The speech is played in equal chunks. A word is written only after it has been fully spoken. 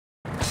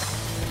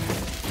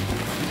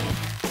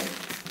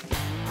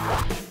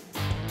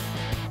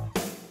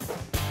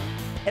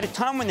At a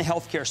time when the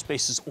healthcare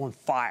space is on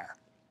fire,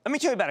 let me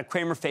tell you about a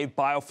Cramer fave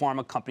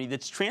biopharma company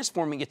that's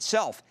transforming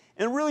itself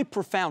in a really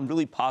profound,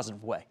 really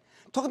positive way.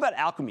 Talk about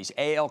Alkermes,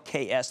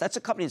 ALKS. That's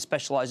a company that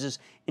specializes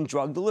in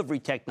drug delivery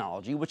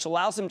technology, which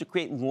allows them to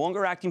create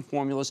longer-acting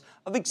formulas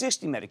of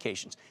existing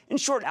medications. In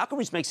short,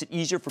 Alkermes makes it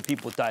easier for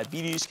people with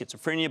diabetes,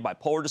 schizophrenia,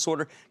 bipolar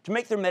disorder to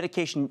make their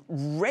medication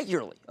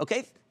regularly,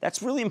 okay?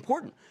 That's really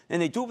important.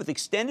 And they do it with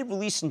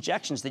extended-release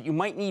injections that you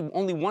might need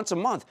only once a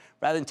month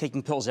rather than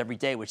taking pills every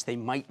day, which they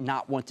might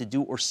not want to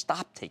do or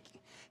stop taking.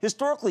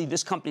 Historically,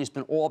 this company has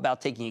been all about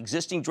taking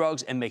existing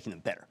drugs and making them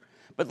better.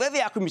 But lately,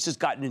 Alkermes has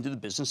gotten into the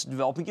business of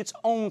developing its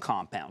own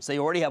compounds. They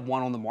already have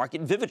one on the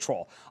market,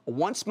 Vivitrol, a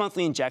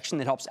once-monthly injection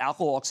that helps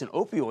alcoholics and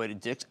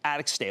opioid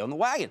addicts stay on the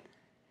wagon.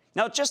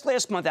 Now, just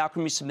last month,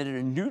 Alkermes submitted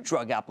a new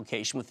drug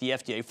application with the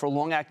FDA for a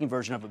long-acting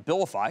version of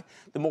Abilify,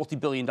 the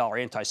multi-billion-dollar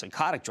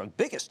antipsychotic drug,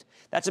 biggest.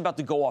 That's about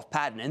to go off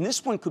patent, and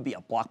this one could be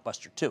a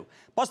blockbuster, too.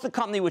 Plus, the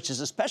company, which has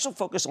a special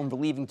focus on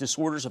relieving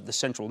disorders of the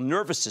central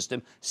nervous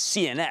system,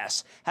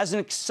 CNS, has an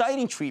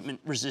exciting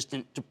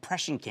treatment-resistant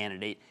depression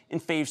candidate in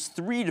phase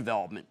 3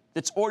 development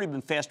that's already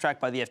been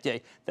fast-tracked by the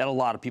FDA that a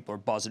lot of people are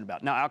buzzing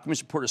about. Now,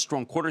 Alkermes reported a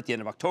strong quarter at the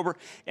end of October.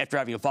 After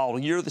having a volatile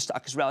year, the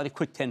stock has rallied a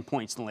quick 10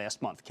 points in the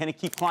last month. Can it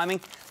keep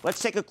climbing?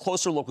 Let's take a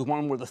closer look with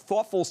one of the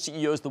thoughtful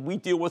CEOs that we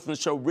deal with on the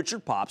show,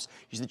 Richard Pops.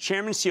 He's the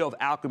chairman and CEO of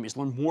Alkermes.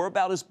 Learn more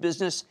about his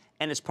business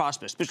and its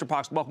prospects. Mr.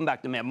 Pops, welcome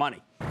back to Mad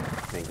Money.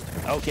 Thank you.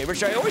 Okay,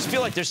 Richard, I always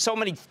feel like there's so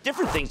many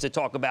different things to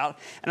talk about,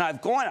 and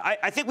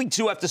I think we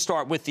do have to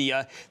start with the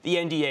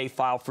NDA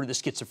file for the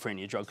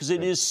schizophrenia drug, because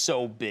it is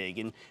so big.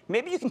 And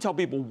maybe you can tell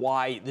people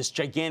why this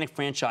gigantic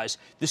franchise,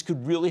 this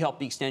could really help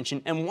the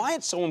extension, and why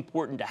it's so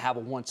important to have a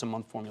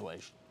once-a-month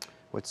formulation.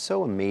 What's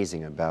so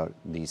amazing about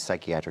these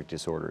psychiatric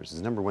disorders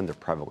is, number one, their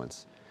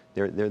prevalence.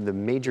 They're the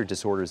major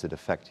disorders that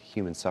affect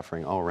human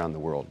suffering all around the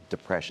world: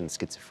 depression,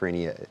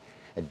 schizophrenia,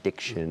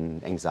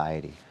 addiction,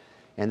 anxiety.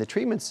 And the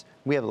treatments,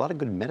 we have a lot of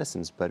good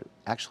medicines, but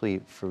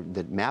actually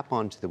that map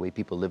onto the way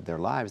people live their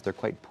lives, they're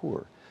quite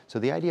poor. So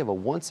the idea of a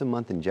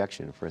once-a-month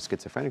injection for a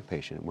schizophrenic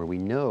patient, where we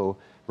know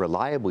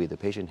reliably the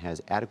patient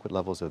has adequate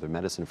levels of their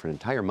medicine for an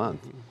entire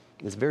month,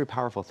 is a very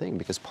powerful thing,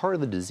 because part of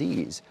the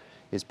disease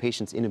is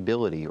patients'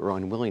 inability or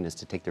unwillingness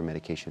to take their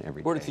medication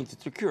every day. Or to think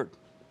that they're cured.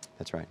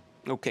 That's right.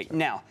 Okay,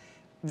 now,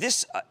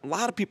 a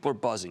lot of people are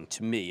buzzing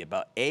to me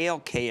about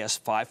ALKS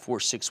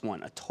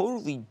 5461, a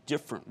totally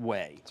different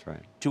way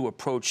to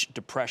approach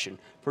depression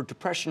for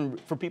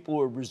people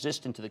who are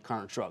resistant to the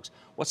current drugs.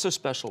 What's so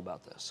special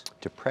about this?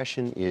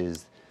 Depression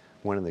is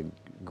one of the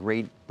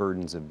great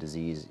burdens of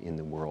disease in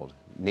the world.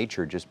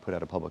 Nature just put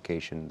out a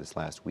publication this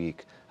last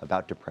week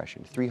about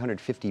depression.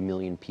 350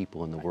 million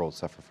people in the world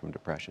suffer from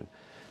depression.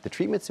 The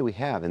treatments that we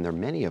have, and there are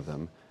many of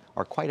them,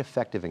 are quite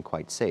effective and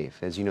quite safe.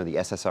 As you know, the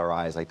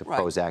SSRIs, like the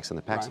Prozacs and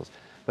the Paxils,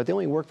 but they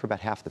only work for about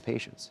half the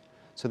patients.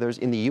 So there's,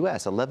 in the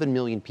US, 11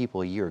 million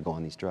people a year go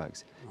on these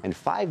drugs, and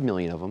 5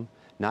 million of them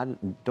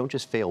don't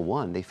just fail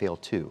one, they fail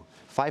two.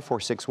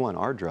 5461,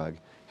 our drug,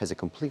 has a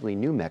completely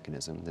new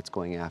mechanism that's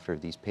going after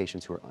these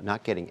patients who are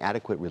not getting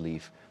adequate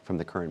relief from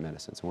the current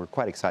medicines, and we're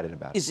quite excited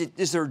about it. Is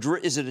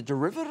it a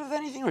derivative of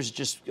anything, or is it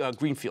just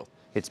greenfield?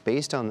 It's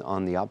based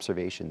on the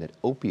observation that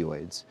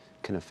opioids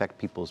can affect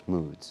people's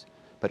moods.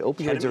 But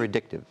opioids are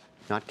addictive,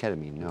 not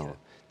ketamine, no. Okay.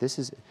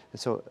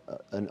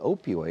 An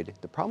opioid,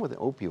 the problem with an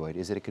opioid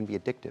is that it can be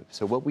addictive.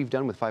 So what we've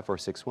done with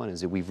 5461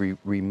 is that we've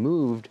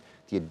removed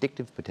the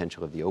addictive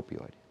potential of the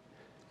opioid.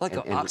 Like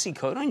an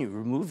oxycodone, you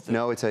remove the...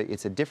 No, it's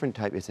a different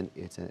type. It's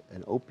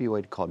an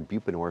opioid called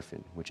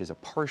buprenorphine, which is a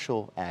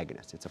partial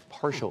agonist. It's a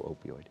partial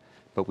opioid.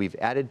 But we've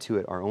added to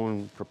it our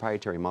own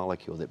proprietary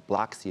molecule that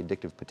blocks the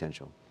addictive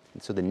potential.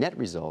 And so the net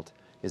result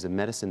is a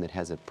medicine that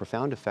has a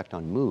profound effect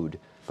on mood,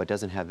 but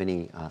doesn't have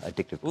any addictive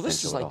potential. Well,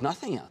 this is like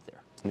nothing out there.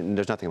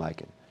 There's nothing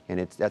like it. And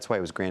that's why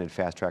it was granted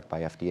fast track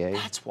by FDA.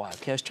 That's why.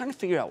 Okay, I was trying to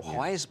figure out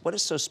what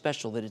is so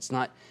special that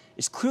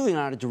it's clearly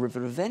not a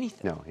derivative of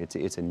anything. No,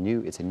 it's a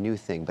new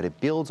thing, but it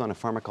builds on a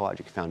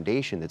pharmacologic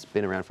foundation that's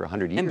been around for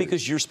 100 years. And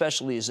because your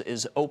specialty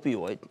is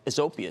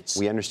opiates.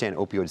 We understand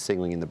opioid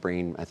signaling in the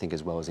brain, I think,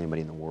 as well as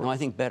anybody in the world. No, I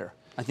think better.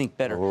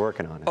 Well, we're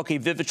working on it. Okay,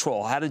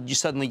 Vivitrol. How did you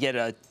suddenly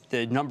get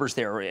the numbers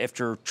there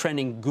after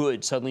trending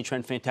good, suddenly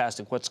trend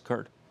fantastic? What's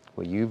occurred?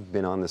 Well, you've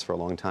been on this for a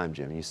long time,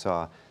 Jim. You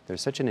saw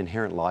there's such an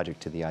inherent logic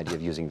to the idea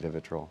of using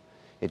Vivitrol.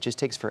 It just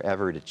takes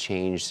forever to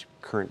change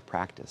current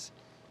practice.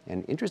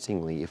 And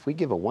interestingly, if we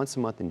give a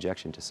once-a-month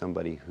injection to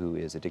somebody who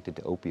is addicted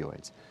to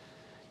opioids,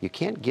 you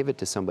can't give it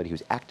to somebody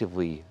who's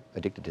actively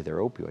addicted to their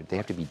opioid. They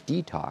have to be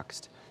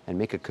detoxed and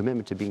make a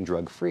commitment to being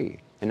drug-free.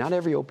 And not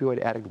every opioid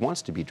addict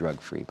wants to be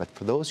drug-free, but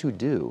for those who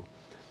do,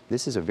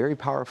 this is a very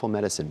powerful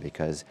medicine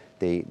because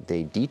they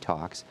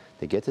detox,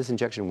 they get this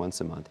injection once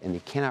a month, and they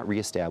cannot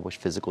reestablish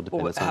physical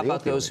dependence on the opioid. How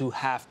about those who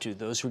have to,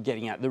 those who are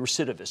getting out, the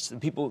recidivists, the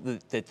people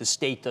that the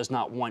state does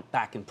not want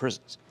back in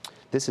prisons?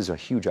 this is a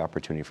huge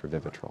opportunity for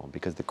Vivitrol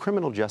because the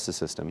criminal justice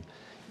system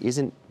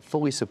isn't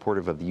fully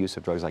supportive of the use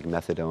of drugs like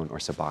methadone or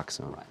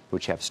Suboxone,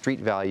 which have street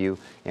value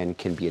and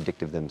can be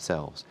addictive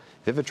themselves.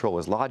 Vivitrol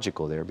is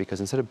logical there because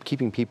instead of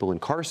keeping people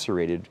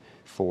incarcerated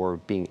for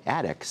being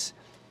addicts,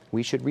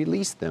 we should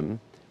release them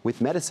with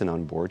medicine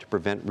on board to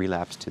prevent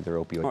relapse to their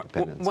opioid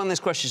dependence. One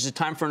last question. Is it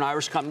time for an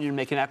Irish company to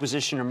make an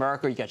acquisition in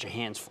America, or you got your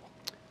hands full?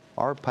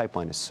 Our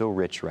pipeline is so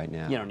rich right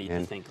now. You don't need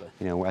to think of it.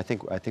 You know, I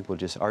think we'll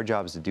just, our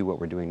job is to do what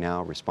we're doing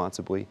now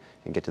responsibly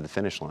and get to the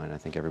finish line. I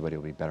think everybody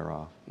will be better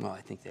off. Well,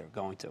 I think they're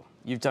going to.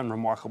 You've done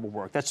remarkable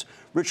work. That's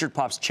Richard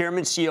Pops,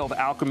 Chairman, CEO of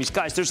Alkermes.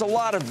 Guys, there's a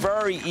lot of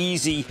very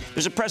easy,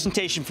 there's a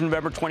presentation from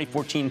November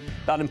 2014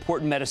 about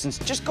important medicines.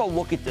 Just go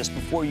look at this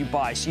before you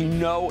buy so you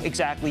know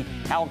exactly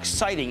how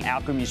exciting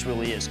Alkermes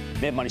really is.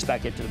 Mad Money's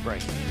back into the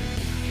break.